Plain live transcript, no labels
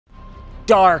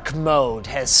Dark mode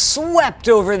has swept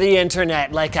over the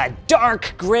internet like a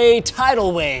dark gray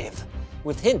tidal wave,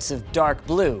 with hints of dark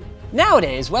blue.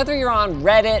 Nowadays, whether you're on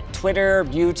Reddit, Twitter,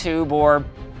 YouTube, or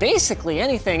basically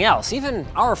anything else, even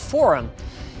our forum,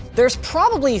 there's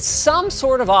probably some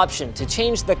sort of option to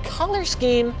change the color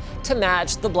scheme to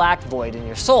match the black void in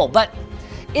your soul. But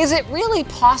is it really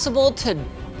possible to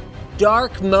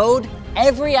dark mode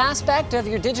every aspect of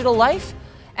your digital life?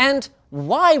 And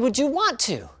why would you want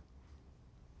to?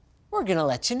 We're gonna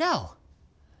let you know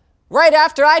right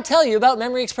after I tell you about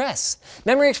Memory Express.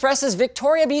 Memory Express's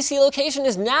Victoria, BC location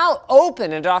is now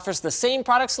open and offers the same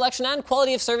product selection and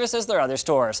quality of service as their other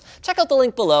stores. Check out the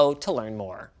link below to learn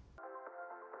more.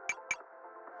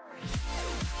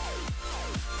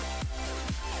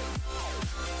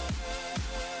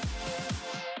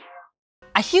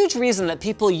 A huge reason that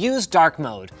people use dark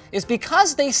mode is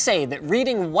because they say that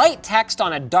reading white text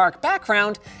on a dark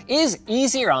background is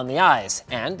easier on the eyes,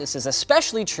 and this is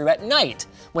especially true at night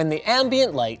when the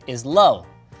ambient light is low.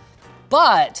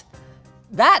 But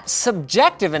that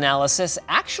subjective analysis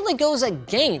actually goes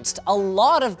against a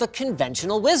lot of the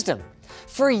conventional wisdom.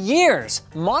 For years,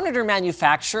 monitor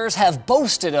manufacturers have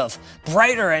boasted of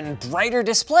brighter and brighter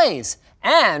displays.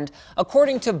 And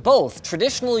according to both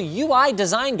traditional UI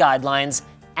design guidelines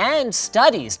and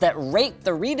studies that rate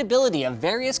the readability of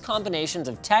various combinations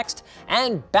of text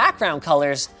and background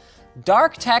colors,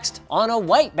 dark text on a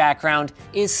white background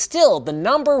is still the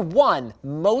 #1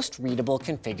 most readable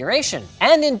configuration.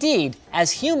 And indeed, as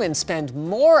humans spend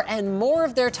more and more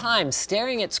of their time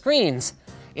staring at screens,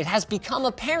 it has become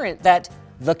apparent that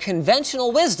the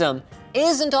conventional wisdom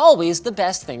isn't always the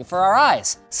best thing for our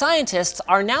eyes. Scientists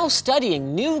are now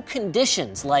studying new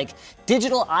conditions like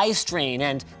digital eye strain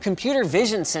and computer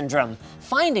vision syndrome,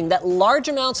 finding that large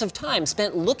amounts of time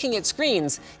spent looking at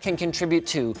screens can contribute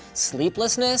to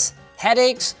sleeplessness,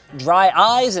 headaches, dry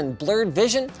eyes, and blurred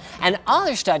vision. And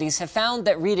other studies have found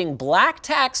that reading black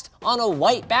text on a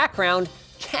white background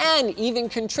can even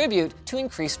contribute to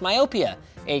increased myopia,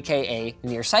 aka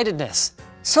nearsightedness.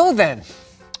 So then,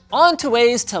 on to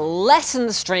ways to lessen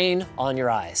the strain on your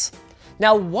eyes.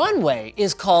 Now, one way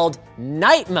is called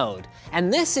night mode,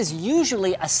 and this is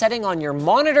usually a setting on your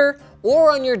monitor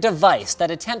or on your device that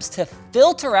attempts to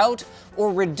filter out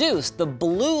or reduce the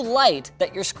blue light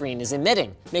that your screen is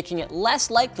emitting, making it less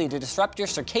likely to disrupt your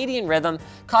circadian rhythm,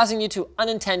 causing you to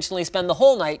unintentionally spend the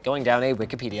whole night going down a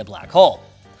Wikipedia black hole.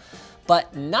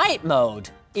 But night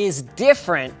mode is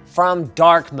different from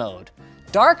dark mode.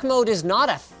 Dark mode is not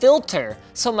a filter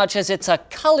so much as it's a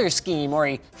color scheme or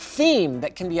a theme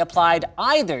that can be applied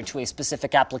either to a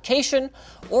specific application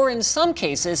or in some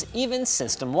cases even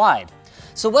system-wide.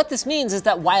 So what this means is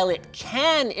that while it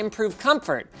can improve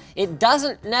comfort, it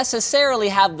doesn't necessarily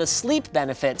have the sleep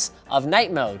benefits of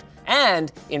night mode.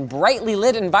 And in brightly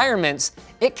lit environments,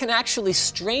 it can actually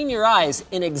strain your eyes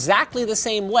in exactly the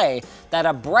same way that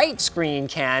a bright screen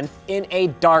can in a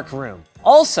dark room.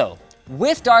 Also,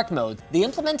 with dark mode, the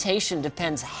implementation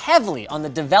depends heavily on the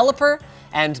developer,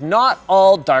 and not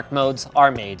all dark modes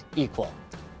are made equal.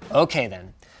 Okay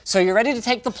then, so you're ready to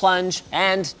take the plunge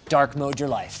and dark mode your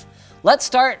life. Let's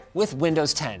start with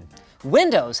Windows 10.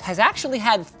 Windows has actually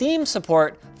had theme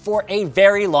support for a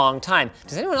very long time.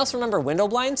 Does anyone else remember window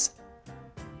blinds?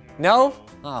 No?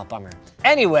 Oh, bummer.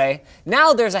 Anyway,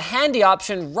 now there's a handy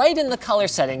option right in the color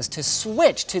settings to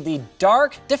switch to the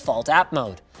dark default app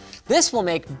mode. This will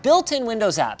make built-in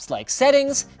Windows apps like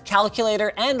Settings,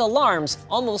 Calculator, and Alarms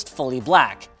almost fully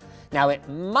black. Now it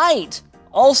might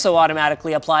also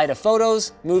automatically apply to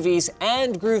Photos, Movies,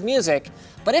 and Groove Music,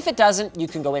 but if it doesn't, you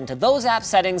can go into those app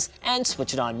settings and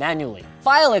switch it on manually.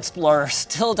 File Explorer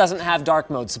still doesn't have dark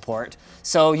mode support,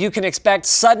 so you can expect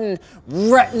sudden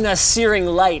retina-searing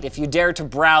light if you dare to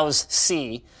browse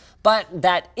C, but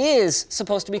that is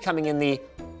supposed to be coming in the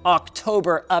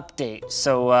October update,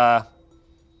 so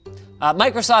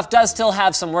Microsoft does still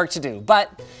have some work to do,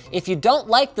 but if you don't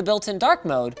like the built-in dark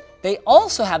mode, they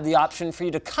also have the option for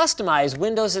you to customize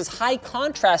Windows' high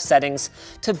contrast settings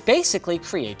to basically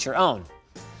create your own.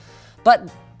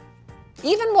 But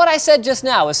even what I said just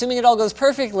now, assuming it all goes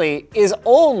perfectly, is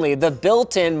only the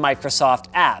built-in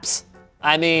Microsoft apps.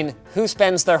 I mean, who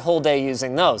spends their whole day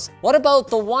using those? What about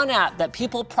the one app that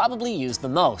people probably use the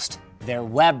most? Their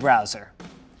web browser.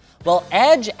 Well,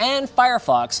 Edge and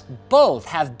Firefox both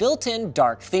have built-in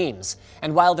dark themes,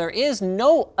 and while there is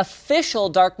no official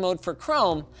dark mode for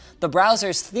Chrome, the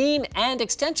browser's theme and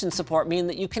extension support mean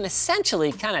that you can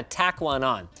essentially kind of tack one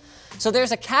on. So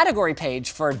there's a category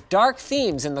page for dark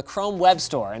themes in the Chrome Web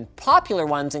Store, and popular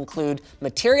ones include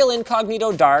Material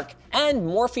Incognito Dark and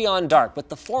Morpheon Dark, with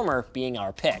the former being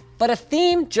our pick. But a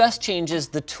theme just changes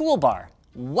the toolbar.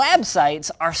 Websites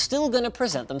are still going to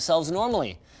present themselves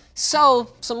normally,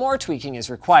 so some more tweaking is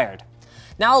required.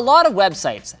 Now, a lot of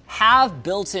websites have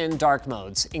built-in dark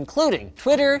modes, including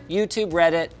Twitter, YouTube,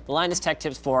 Reddit, the Linus Tech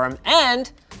Tips forum,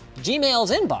 and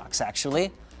Gmail's inbox,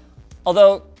 actually.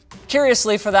 Although,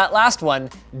 curiously for that last one,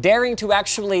 daring to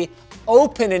actually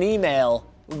open an email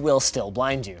will still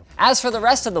blind you. As for the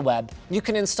rest of the web, you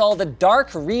can install the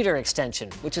Dark Reader extension,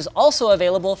 which is also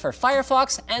available for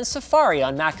Firefox and Safari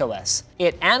on macOS.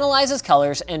 It analyzes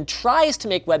colors and tries to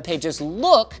make web pages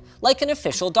look like an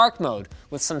official dark mode,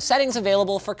 with some settings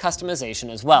available for customization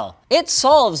as well. It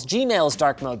solves Gmail's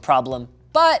dark mode problem,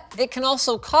 but it can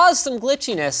also cause some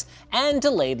glitchiness and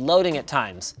delayed loading at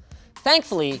times.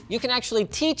 Thankfully, you can actually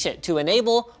teach it to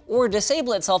enable or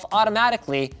disable itself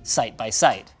automatically site by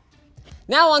site.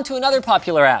 Now on to another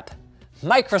popular app,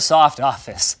 Microsoft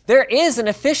Office. There is an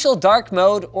official dark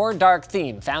mode or dark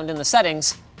theme found in the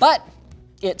settings, but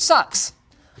it sucks.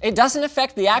 It doesn't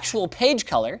affect the actual page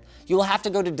color. You will have to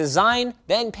go to Design,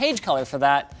 then Page Color for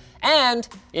that. And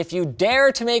if you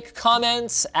dare to make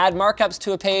comments, add markups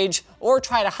to a page, or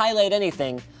try to highlight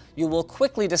anything, you will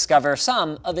quickly discover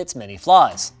some of its many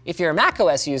flaws. If you're a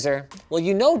macOS user, well,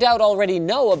 you no doubt already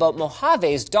know about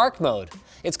Mojave's dark mode.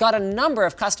 It's got a number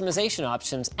of customization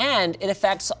options, and it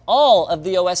affects all of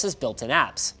the OS's built-in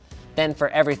apps. Then for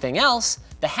everything else,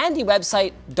 the handy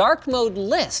website Dark Mode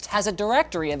List has a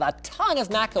directory of a ton of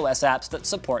macOS apps that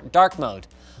support dark mode.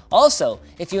 Also,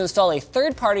 if you install a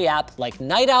third-party app like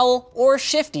Night Owl or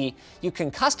Shifty, you can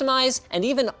customize and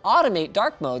even automate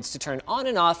dark modes to turn on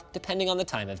and off depending on the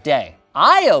time of day.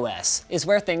 iOS is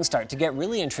where things start to get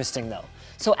really interesting though.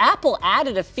 So Apple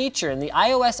added a feature in the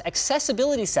iOS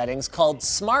accessibility settings called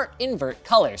Smart Invert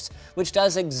Colors, which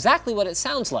does exactly what it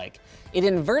sounds like. It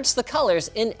inverts the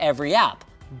colors in every app,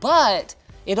 but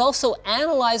it also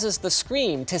analyzes the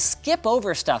screen to skip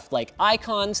over stuff like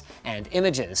icons and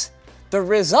images. The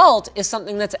result is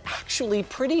something that's actually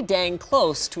pretty dang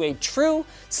close to a true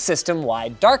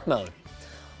system-wide dark mode.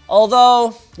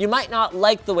 Although, you might not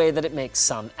like the way that it makes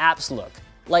some apps look,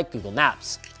 like Google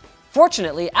Maps.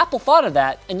 Fortunately, Apple thought of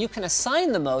that, and you can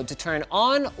assign the mode to turn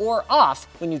on or off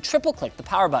when you triple-click the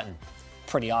power button.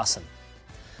 Pretty awesome.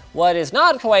 What is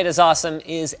not quite as awesome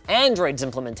is Android's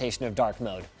implementation of dark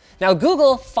mode. Now,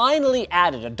 Google finally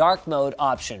added a dark mode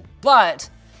option, but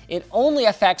it only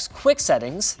affects quick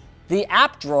settings, the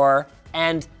app drawer,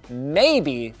 and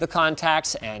maybe the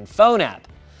contacts and phone app.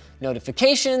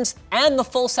 Notifications and the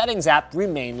full settings app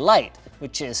remain light,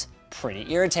 which is pretty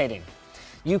irritating.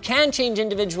 You can change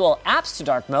individual apps to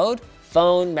dark mode: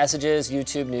 phone, messages,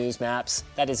 YouTube, news, maps,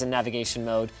 that is in navigation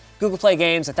mode, Google Play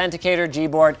Games, Authenticator,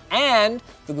 Gboard, and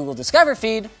the Google Discover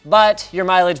feed, but your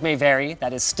mileage may vary.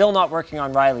 That is still not working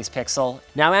on Riley's Pixel.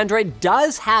 Now, Android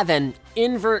does have an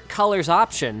invert colors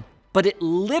option, but it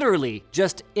literally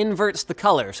just inverts the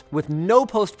colors with no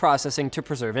post-processing to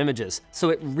preserve images, so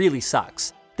it really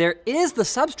sucks. There is the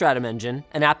Substratum engine,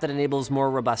 an app that enables more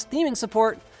robust theming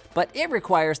support, but it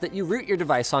requires that you root your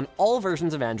device on all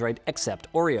versions of Android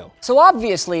except Oreo. So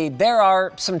obviously, there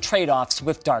are some trade-offs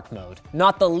with dark mode,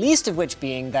 not the least of which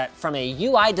being that from a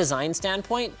UI design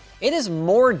standpoint, it is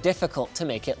more difficult to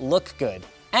make it look good.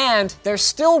 And there's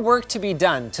still work to be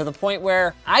done, to the point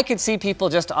where I could see people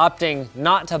just opting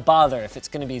not to bother if it's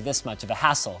going to be this much of a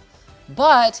hassle.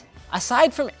 But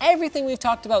aside from everything we've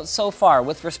talked about so far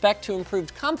with respect to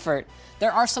improved comfort,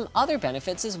 there are some other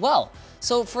benefits as well.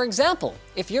 So for example,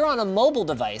 if you're on a mobile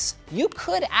device, you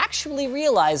could actually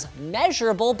realize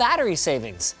measurable battery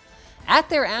savings. At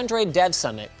their Android Dev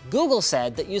Summit, Google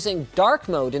said that using dark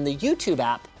mode in the YouTube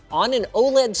app on an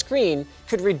OLED screen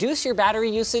could reduce your battery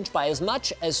usage by as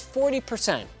much as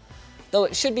 40%. Though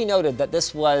it should be noted that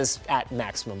this was at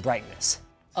maximum brightness.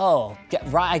 Oh,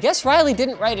 I guess Riley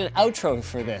didn't write an outro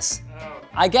for this.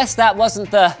 I guess that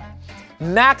wasn't the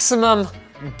maximum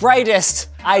brightest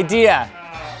idea.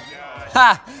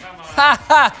 Ha! Ha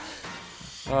ha!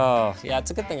 Oh, yeah,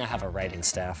 it's a good thing I have a writing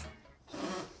staff.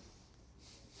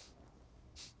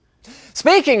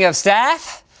 Speaking of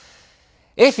staff,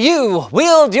 if you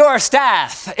wield your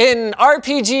staff in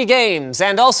RPG games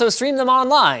and also stream them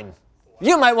online,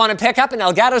 you might want to pick up an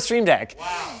Elgato Stream Deck.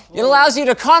 Wow. It allows you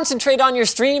to concentrate on your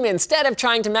stream instead of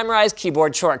trying to memorize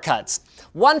keyboard shortcuts.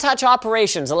 One-touch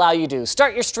operations allow you to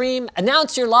start your stream,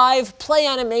 announce your live, play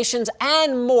animations,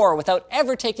 and more without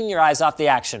ever taking your eyes off the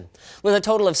action. With a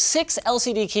total of 6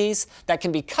 LCD keys that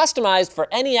can be customized for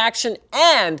any action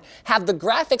and have the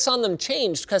graphics on them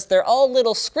changed because they're all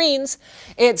little screens,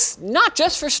 it's not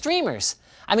just for streamers.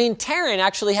 I mean, Taryn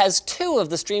actually has 2 of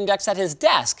the Stream Decks at his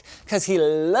desk because he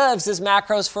loves his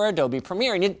macros for Adobe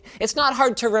Premiere. And it's not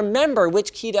hard to remember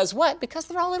which key does what because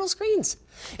they're all little screens.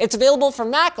 It's available for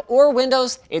Mac or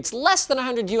Windows. It's less than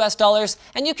 $100 US,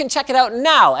 and you can check it out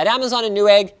now at Amazon and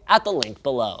Newegg at the link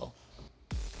below.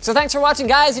 So thanks for watching,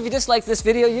 guys. If you disliked this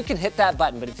video, you can hit that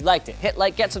button. But if you liked it, hit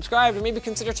like, get subscribed, or maybe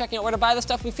consider checking out where to buy the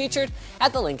stuff we featured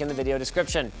at the link in the video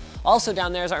description. Also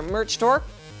down there is our merch store,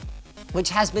 which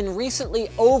has been recently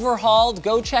overhauled.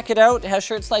 Go check it out. It has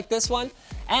shirts like this one,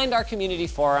 and our community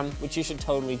forum, which you should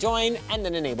totally join and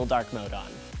then enable dark mode on.